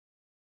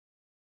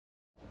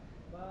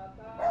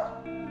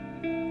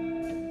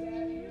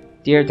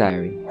Dear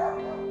Diary,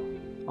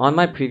 on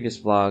my previous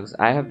vlogs,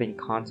 I have been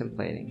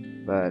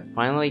contemplating, but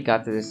finally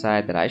got to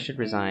decide that I should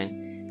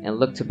resign and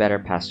look to better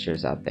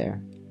pastures out there.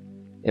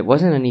 It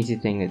wasn't an easy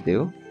thing to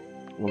do,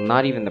 well,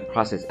 not even the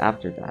process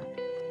after that.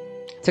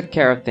 Took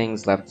care of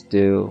things left to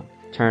do,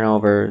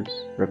 turnovers,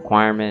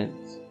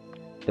 requirements,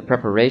 the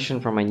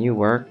preparation for my new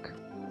work,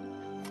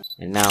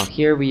 and now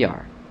here we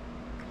are,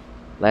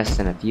 less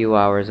than a few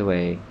hours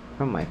away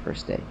from my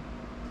first day.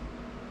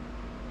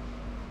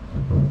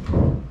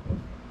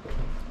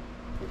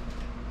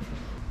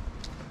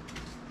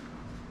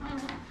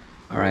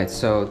 Alright,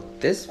 so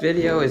this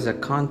video is a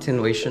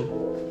continuation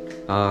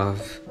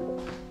of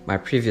my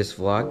previous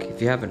vlog.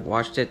 If you haven't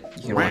watched it,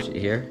 you can watch it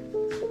here.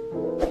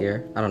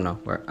 I don't know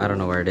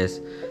where it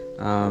is.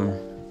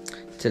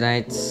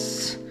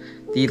 Tonight's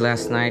the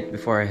last night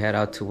before I head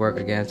out to work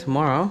again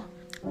tomorrow.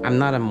 I'm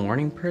not a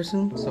morning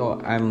person,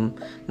 so I'm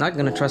not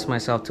gonna trust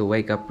myself to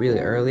wake up really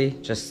early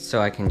just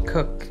so I can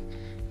cook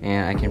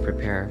and I can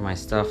prepare my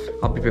stuff.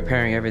 I'll be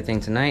preparing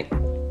everything tonight,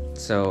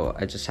 so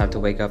I just have to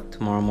wake up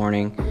tomorrow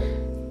morning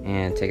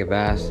and take a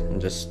bath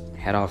and just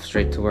head off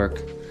straight to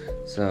work.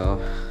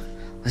 So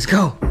let's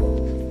go.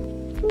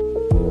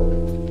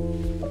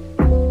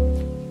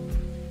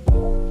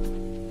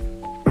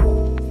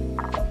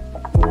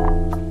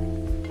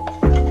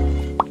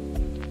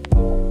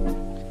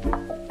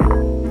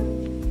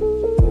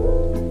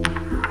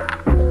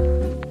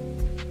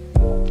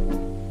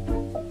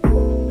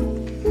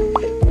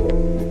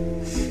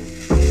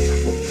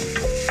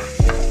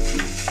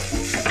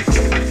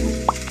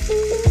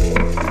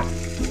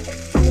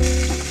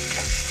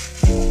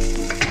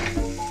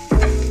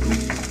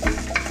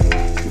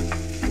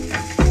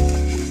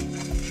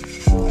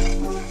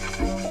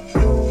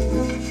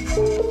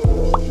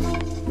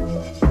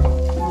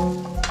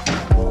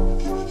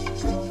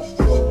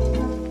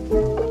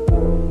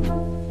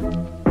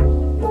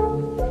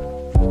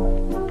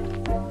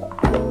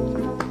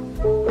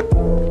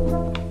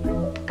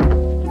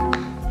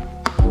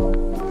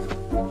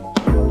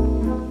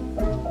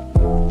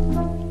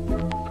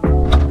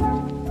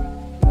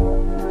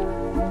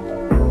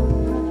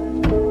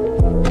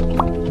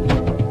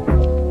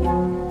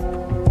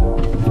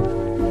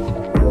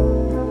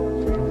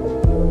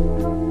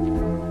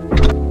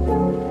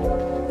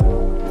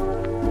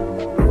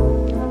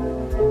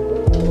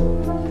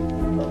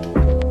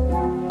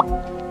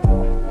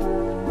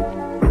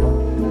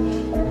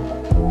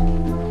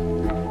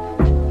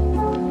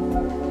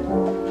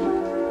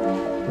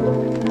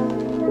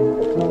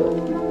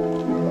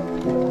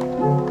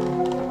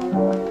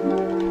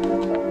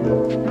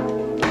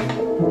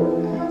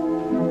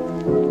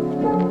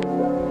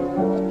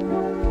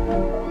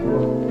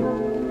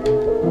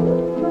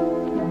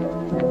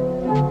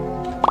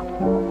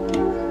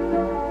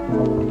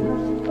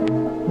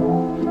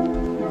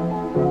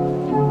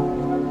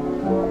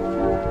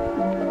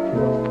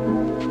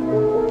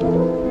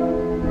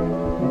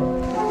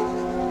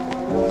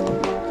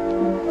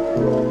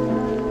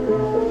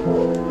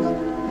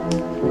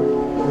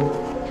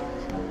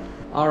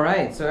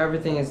 Alright, so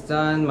everything is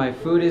done, my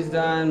food is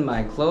done,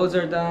 my clothes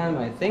are done,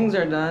 my things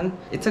are done.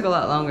 It took a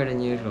lot longer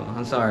than usual,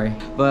 I'm sorry.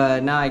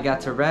 But now I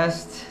got to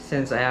rest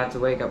since I have to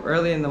wake up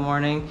early in the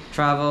morning,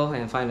 travel,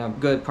 and find a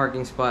good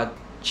parking spot.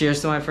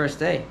 Cheers to my first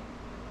day.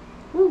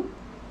 Woo!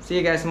 See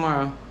you guys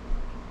tomorrow.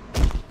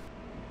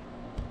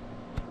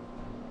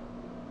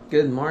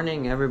 Good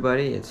morning,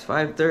 everybody. It's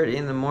 5:30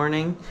 in the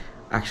morning.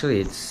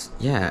 Actually, it's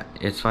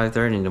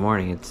 5:30 in the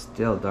morning. It's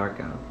still dark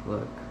out.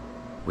 Look.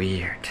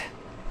 Weird.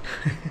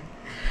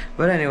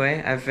 But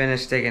anyway, I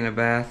finished taking a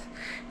bath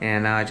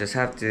and now I just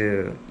have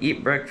to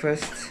eat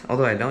breakfast.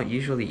 Although I don't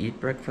usually eat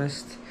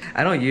breakfast.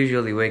 I don't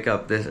usually wake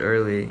up this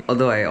early.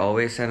 Although I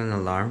always set an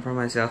alarm for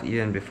myself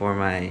even before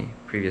my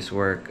previous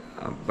work.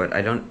 But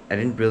I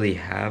didn't really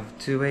have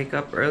to wake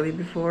up early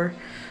before.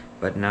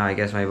 But now I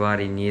guess my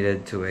body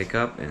needed to wake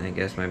up, and I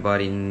guess my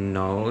body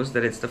knows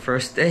that it's the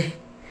first day.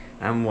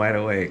 I'm wide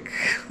awake.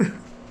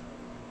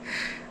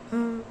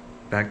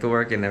 Back to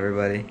working,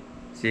 everybody.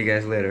 See you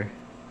guys later.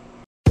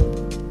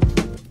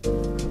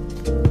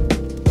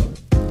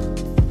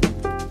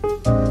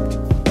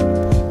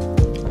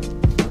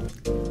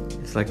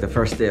 It's like the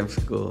first day of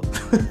school.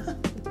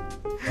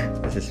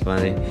 This is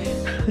funny.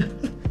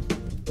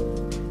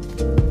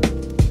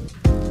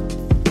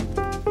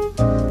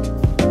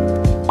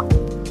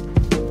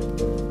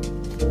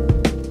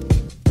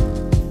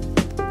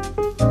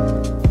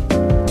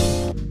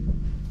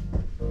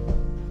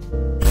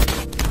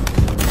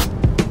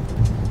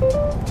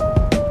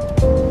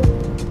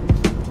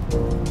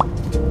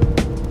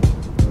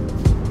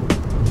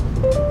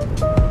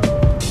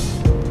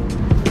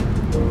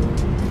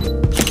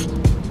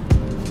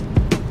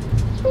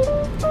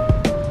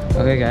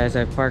 Okay guys,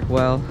 I parked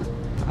well.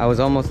 I was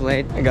almost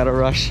late. I gotta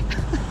rush.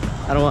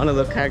 I don't want to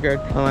look haggard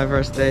on my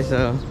first day,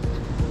 so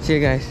see you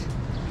guys.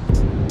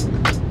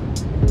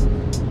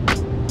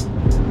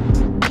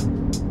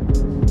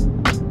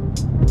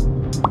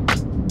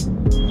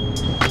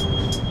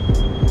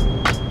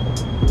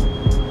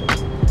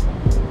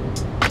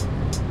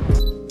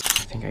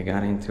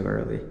 got in too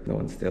early. No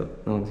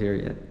one's here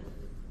yet.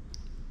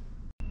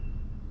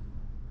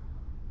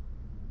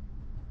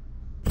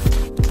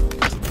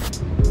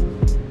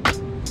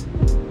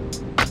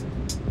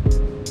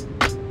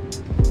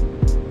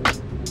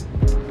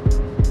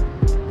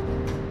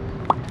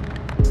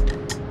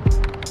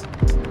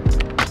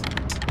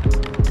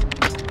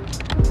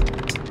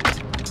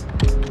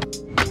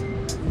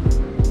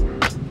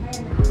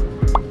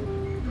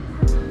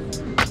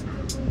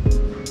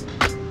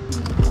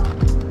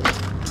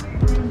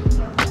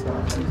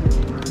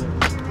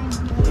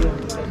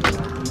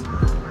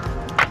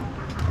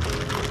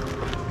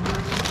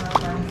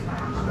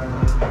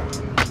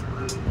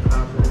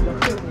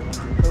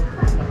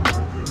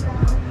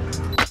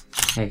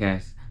 Hey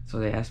guys, so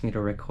they asked me to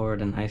record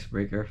an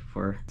icebreaker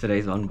for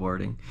today's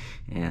onboarding,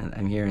 and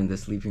I'm here in the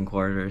sleeping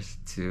quarters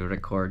to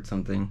record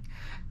something.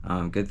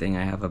 Good thing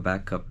I have a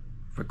backup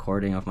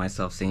recording of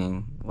myself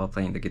singing while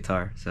playing the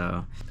guitar,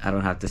 so I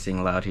don't have to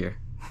sing loud here.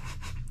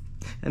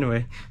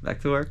 Anyway,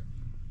 back to work.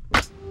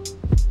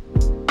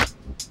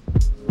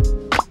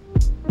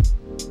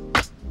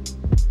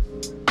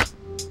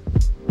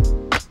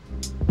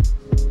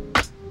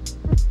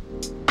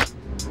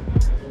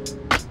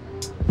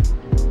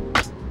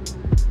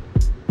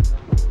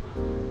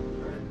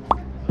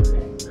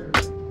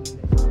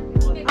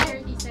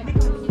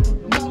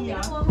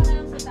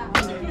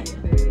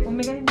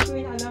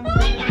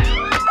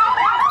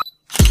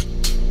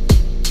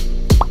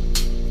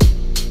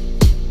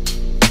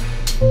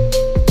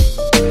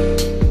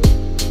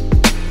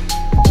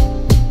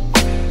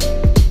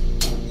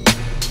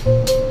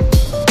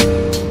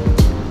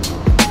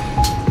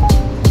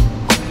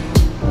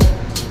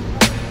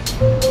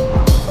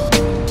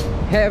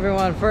 Hey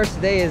everyone,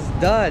 first day is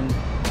done.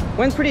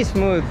 Went pretty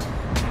smooth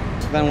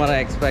than what I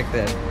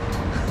expected.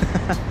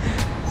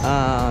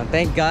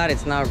 Thank God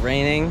it's not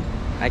raining.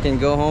 I can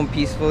go home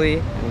peacefully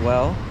and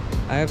well.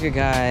 I hope you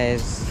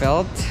guys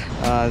felt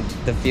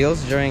the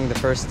feels during the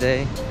first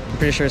day. I'm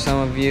pretty sure some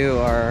of you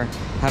are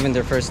having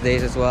their first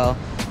days as well.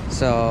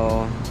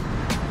 So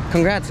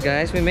congrats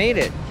guys, we made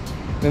it.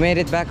 We made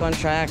it back on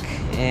track,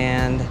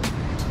 and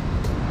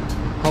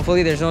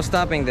hopefully there's no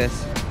stopping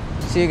this.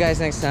 See you guys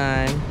next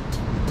time.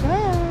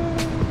 Bye.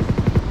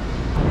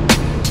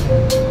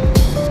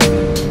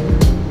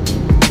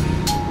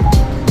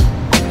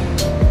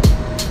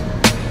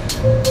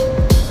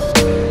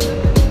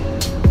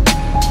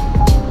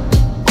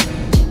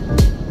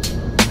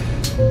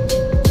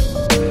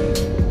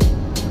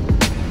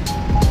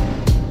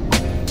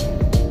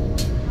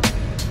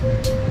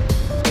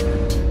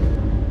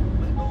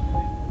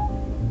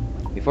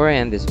 Before I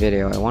end this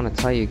video, I want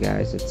to tell you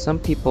guys that some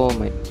people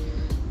might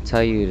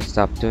tell you to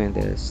stop doing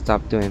this,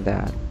 stop doing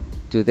that,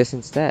 do this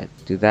instead,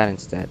 do that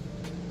instead.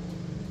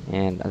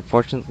 And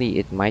unfortunately,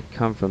 it might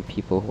come from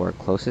people who are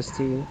closest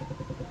to you,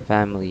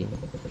 family,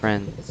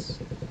 friends.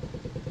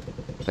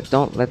 But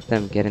don't let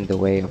them get in the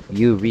way of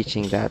you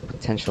reaching that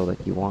potential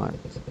that you want,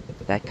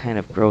 that kind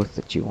of growth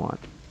that you want.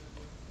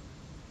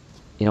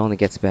 It only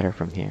gets better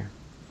from here.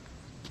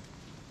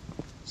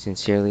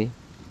 Sincerely,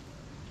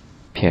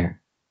 Pierre.